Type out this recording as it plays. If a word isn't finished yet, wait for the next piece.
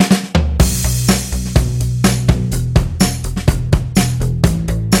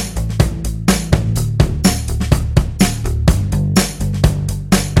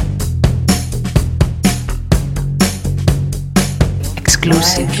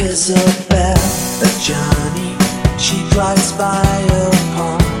Isabel, a Johnny, she drives by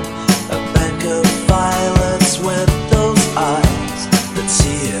upon a bank of violets with those eyes that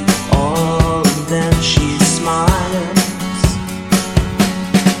see it all, and then she smiles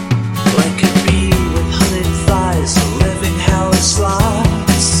like a bee with honeyed thighs, a living hell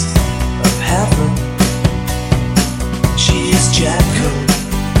slice of heaven. She's Jekyll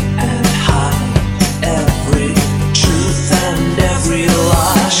and Hyde, every truth and every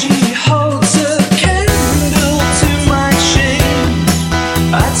lie. She holds a candle to my shame.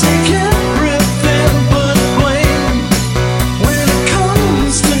 I take everything but blame. When it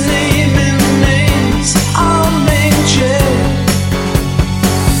comes to naming names, I'll name Jay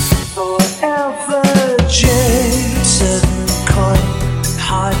forever. Jay, certain coy and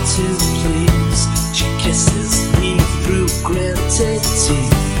hard to please. She kisses me through gritted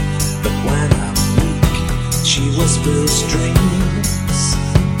teeth, but when I'm weak, she whispers dreams.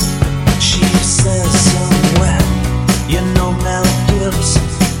 She says somewhere, you know Mel Gibson,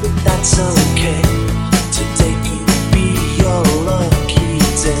 but that's okay. Today could be your lucky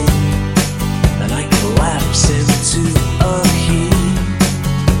day, and I collapse into a heap.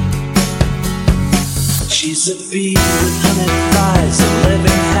 She's a bee with honey thighs, a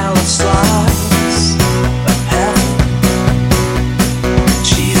living hell slice of heaven.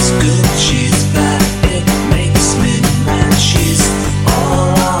 She's good, she's bad, it makes me mad. She's all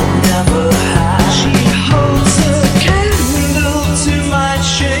I'll never have. She holds a candle to my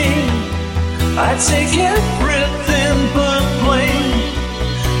shame. I take everything but blame.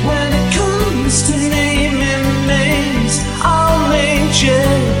 When it comes to naming names, I'll name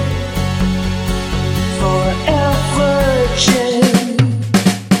Jay forever. Jay.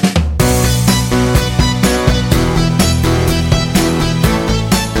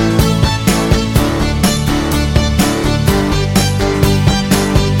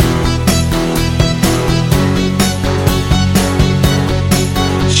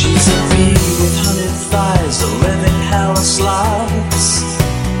 She's a bee with honeyed thighs, a living hell slice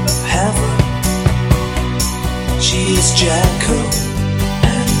of heaven. She's Jekyll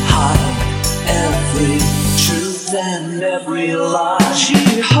and Hyde, every truth and every lie.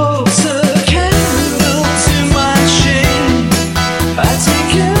 She holds